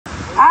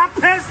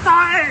Verpisst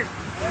euch!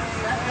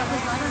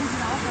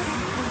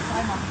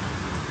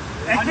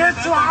 Ich will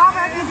zur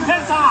Arbeit, du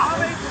Pisser!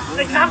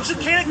 Ich hab schon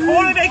keine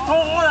Kohle wegen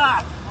Corona!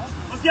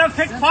 Und ihr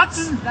fickt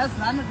Fotzen!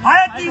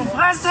 Halt die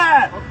Fresse!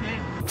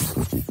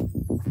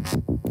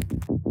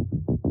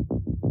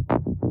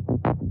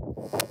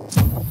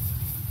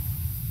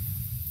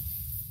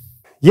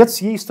 Jetzt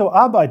jehst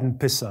arbeiten,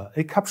 Pisser.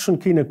 Ich hab schon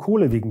keine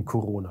Kohle wegen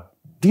Corona.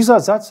 Dieser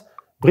Satz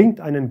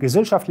bringt einen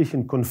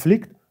gesellschaftlichen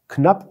Konflikt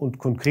knapp und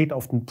konkret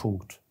auf den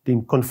Punkt.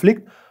 Den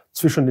Konflikt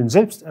zwischen den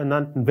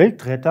selbsternannten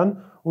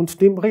Weltrettern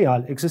und dem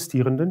real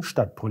existierenden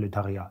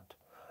Stadtproletariat.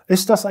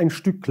 Ist das ein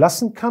Stück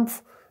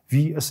Klassenkampf,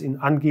 wie es ihn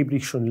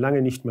angeblich schon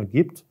lange nicht mehr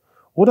gibt,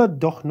 oder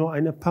doch nur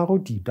eine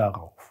Parodie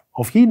darauf?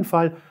 Auf jeden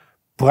Fall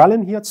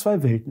prallen hier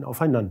zwei Welten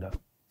aufeinander.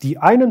 Die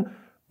einen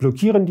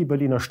blockieren die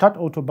Berliner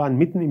Stadtautobahn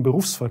mitten im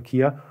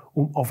Berufsverkehr,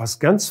 um auf was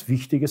ganz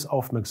Wichtiges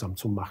aufmerksam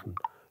zu machen: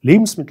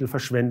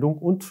 Lebensmittelverschwendung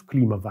und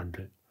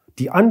Klimawandel.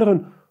 Die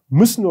anderen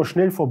müssen nur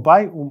schnell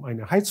vorbei, um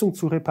eine Heizung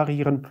zu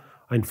reparieren,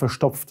 ein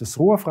verstopftes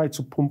Rohr frei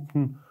zu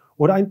pumpen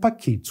oder ein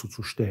Paket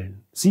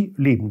zuzustellen. Sie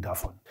leben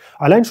davon.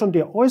 Allein schon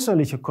der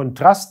äußerliche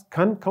Kontrast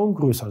kann kaum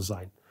größer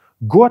sein.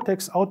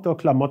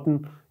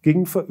 Gore-Tex-Outdoor-Klamotten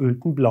gegen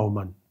verölten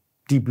Blaumann.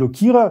 Die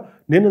Blockierer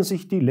nennen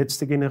sich die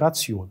letzte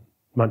Generation.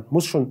 Man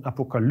muss schon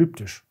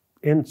apokalyptisch,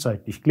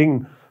 endzeitlich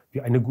klingen, wie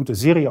eine gute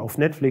Serie auf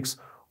Netflix,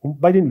 um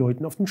bei den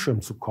Leuten auf den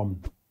Schirm zu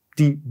kommen.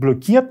 Die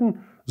Blockierten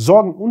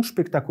sorgen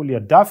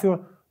unspektakulär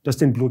dafür, dass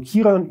den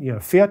Blockierern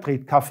ihr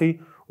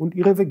Fairtrade-Kaffee und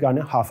ihre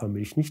vegane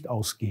Hafermilch nicht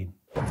ausgehen.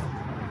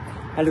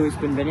 Hallo, ich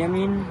bin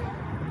Benjamin,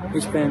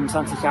 ich bin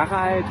 20 Jahre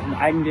alt und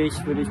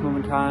eigentlich würde ich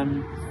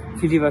momentan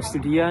viel lieber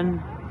studieren,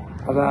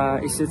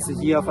 aber ich sitze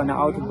hier auf einer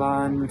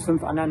Autobahn mit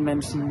 5 anderen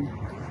Menschen,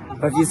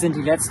 weil wir sind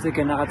die letzte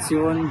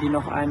Generation, die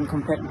noch einen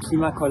kompletten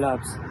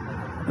Klimakollaps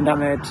und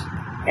damit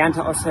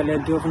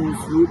Ernteausfälle, Dürren,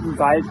 Fluten,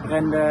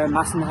 Waldbrände,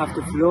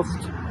 massenhafte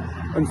Flucht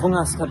und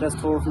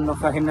Hungerskatastrophen noch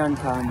verhindern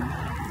kann.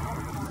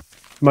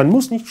 Man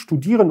muss nicht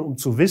studieren, um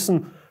zu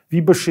wissen,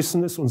 wie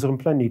beschissen es unserem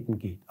Planeten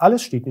geht.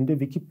 Alles steht in der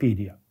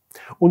Wikipedia.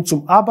 Und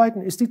zum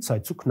Arbeiten ist die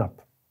Zeit zu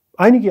knapp.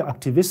 Einige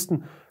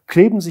Aktivisten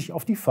kleben sich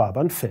auf die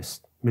Fahrbahn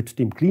fest. Mit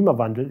dem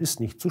Klimawandel ist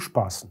nicht zu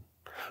spaßen.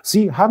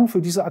 Sie haben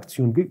für diese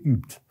Aktion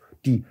geübt,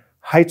 die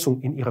Heizung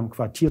in ihrem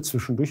Quartier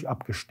zwischendurch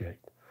abgestellt.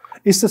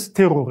 Ist es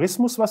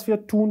Terrorismus, was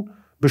wir tun?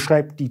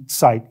 Beschreibt die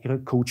Zeit ihre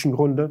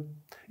Coachingrunde.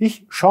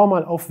 Ich schaue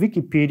mal auf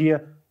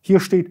Wikipedia. Hier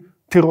steht: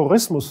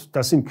 Terrorismus,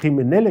 das sind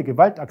kriminelle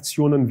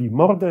Gewaltaktionen wie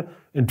Morde,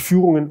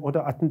 Entführungen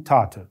oder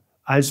Attentate.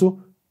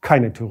 Also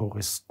keine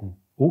Terroristen.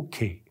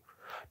 Okay.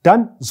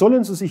 Dann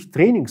sollen sie sich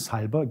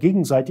trainingshalber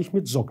gegenseitig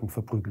mit Socken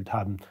verprügelt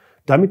haben.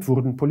 Damit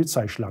wurden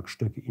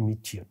Polizeischlagstöcke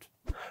imitiert.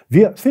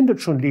 Wer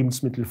findet schon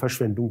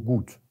Lebensmittelverschwendung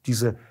gut?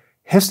 Diese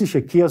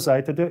hässliche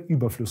Kehrseite der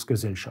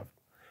Überflussgesellschaft.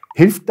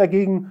 Hilft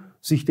dagegen,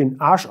 sich den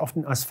Arsch auf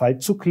den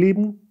Asphalt zu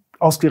kleben,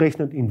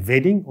 ausgerechnet in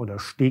Wedding oder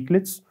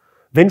Steglitz,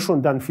 wenn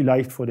schon dann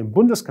vielleicht vor dem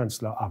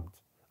Bundeskanzleramt.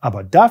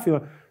 Aber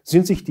dafür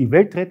sind sich die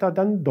Weltretter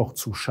dann doch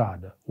zu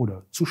schade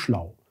oder zu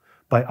schlau,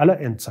 bei aller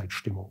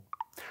Endzeitstimmung.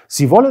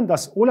 Sie wollen,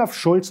 dass Olaf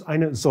Scholz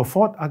eine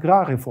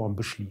Sofort-Agrarreform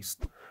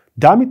beschließt.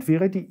 Damit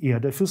wäre die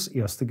Erde fürs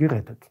Erste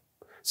gerettet.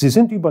 Sie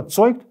sind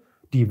überzeugt,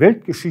 die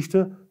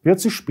Weltgeschichte wird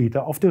sich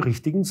später auf der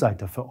richtigen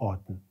Seite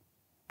verorten.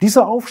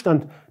 Dieser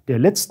Aufstand der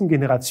letzten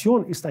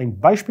Generation ist ein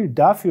Beispiel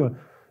dafür,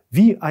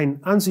 wie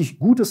ein an sich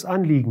gutes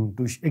Anliegen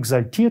durch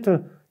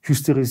exaltierte,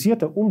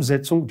 hysterisierte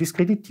Umsetzung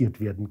diskreditiert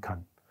werden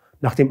kann.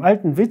 Nach dem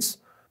alten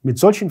Witz: Mit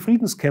solchen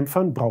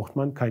Friedenskämpfern braucht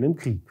man keinen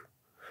Krieg.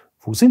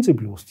 Wo sind sie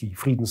bloß, die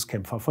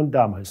Friedenskämpfer von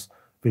damals,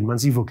 wenn man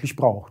sie wirklich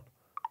braucht?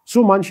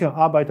 So mancher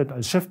arbeitet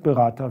als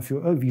Chefberater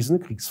für erwiesene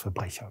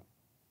Kriegsverbrecher.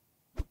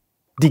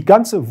 Die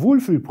ganze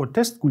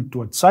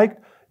Wohlfühl-Protestkultur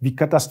zeigt, wie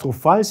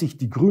katastrophal sich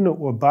die grüne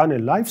urbane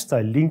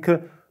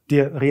Lifestyle-Linke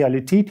der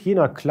Realität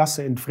jener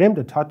Klasse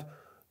entfremdet hat,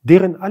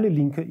 deren alle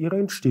Linke ihre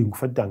Entstehung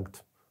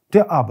verdankt: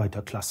 der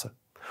Arbeiterklasse.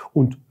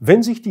 Und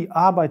wenn sich die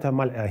Arbeiter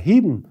mal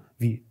erheben,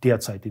 wie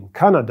derzeit in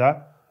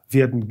Kanada,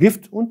 werden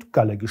Gift und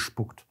Galle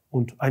gespuckt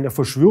und eine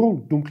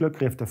Verschwörung dunkler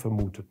Kräfte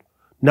vermutet: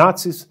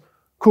 Nazis,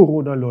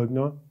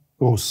 Corona-Leugner,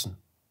 Russen.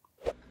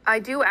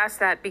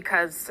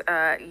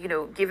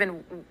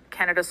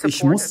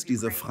 Ich muss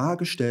diese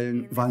Frage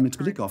stellen, weil mit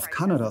Blick auf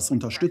Kanadas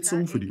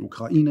Unterstützung für die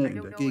Ukraine in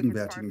der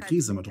gegenwärtigen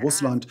Krise mit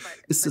Russland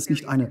ist es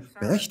nicht eine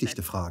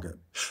berechtigte Frage.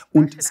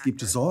 Und es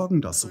gibt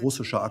Sorgen, dass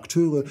russische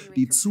Akteure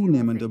die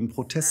zunehmenden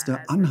Proteste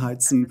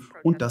anheizen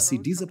und dass sie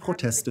diese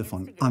Proteste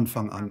von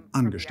Anfang an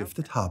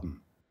angestiftet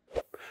haben.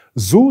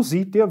 So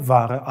sieht der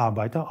wahre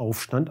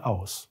Arbeiteraufstand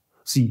aus.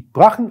 Sie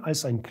brachen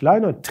als ein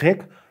kleiner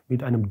Treck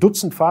mit einem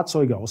Dutzend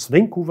Fahrzeuge aus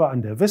Vancouver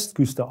an der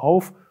Westküste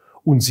auf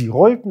und sie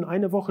rollten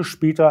eine Woche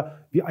später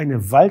wie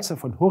eine Walze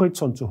von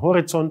Horizont zu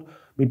Horizont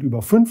mit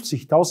über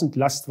 50.000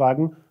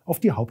 Lastwagen auf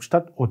die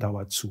Hauptstadt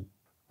Ottawa zu.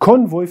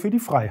 Konvoi für die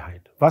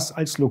Freiheit, was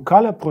als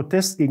lokaler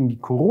Protest gegen die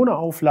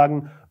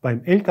Corona-Auflagen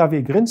beim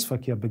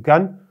LKW-Grenzverkehr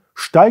begann,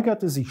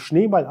 steigerte sich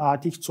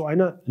schneeballartig zu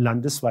einer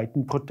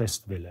landesweiten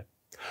Protestwelle.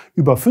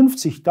 Über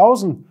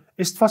 50.000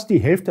 ist fast die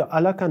Hälfte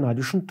aller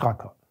kanadischen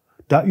Trucker.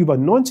 Da über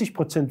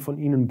 90% von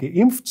ihnen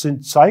geimpft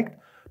sind, zeigt,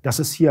 dass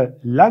es hier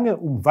lange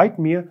um weit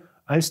mehr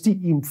als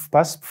die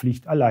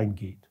Impfpasspflicht allein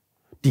geht.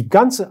 Die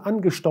ganze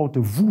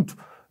angestaute Wut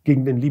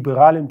gegen den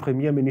liberalen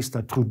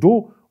Premierminister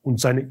Trudeau und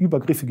seine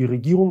übergriffige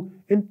Regierung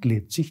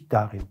entlädt sich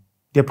darin.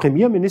 Der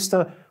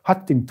Premierminister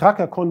hat den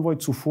Trucker-Konvoi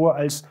zuvor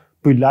als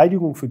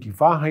Beleidigung für die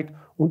Wahrheit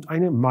und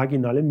eine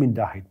marginale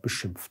Minderheit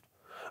beschimpft.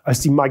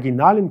 Als die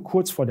Marginalen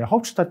kurz vor der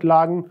Hauptstadt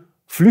lagen,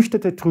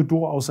 flüchtete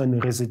Trudeau aus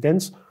seiner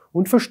Residenz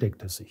und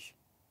versteckte sich.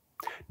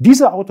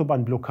 Diese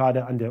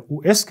Autobahnblockade an der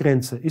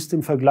US-Grenze ist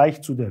im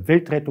Vergleich zu der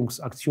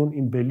Weltrettungsaktion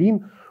in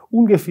Berlin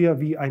ungefähr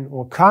wie ein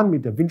Orkan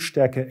mit der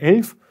Windstärke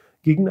 11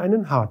 gegen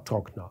einen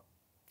Harttrockner.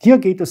 Hier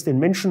geht es den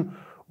Menschen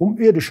um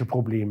irdische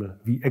Probleme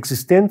wie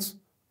Existenz,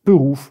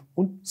 Beruf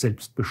und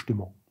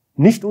Selbstbestimmung.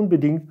 Nicht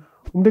unbedingt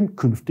um den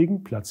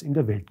künftigen Platz in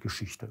der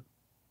Weltgeschichte.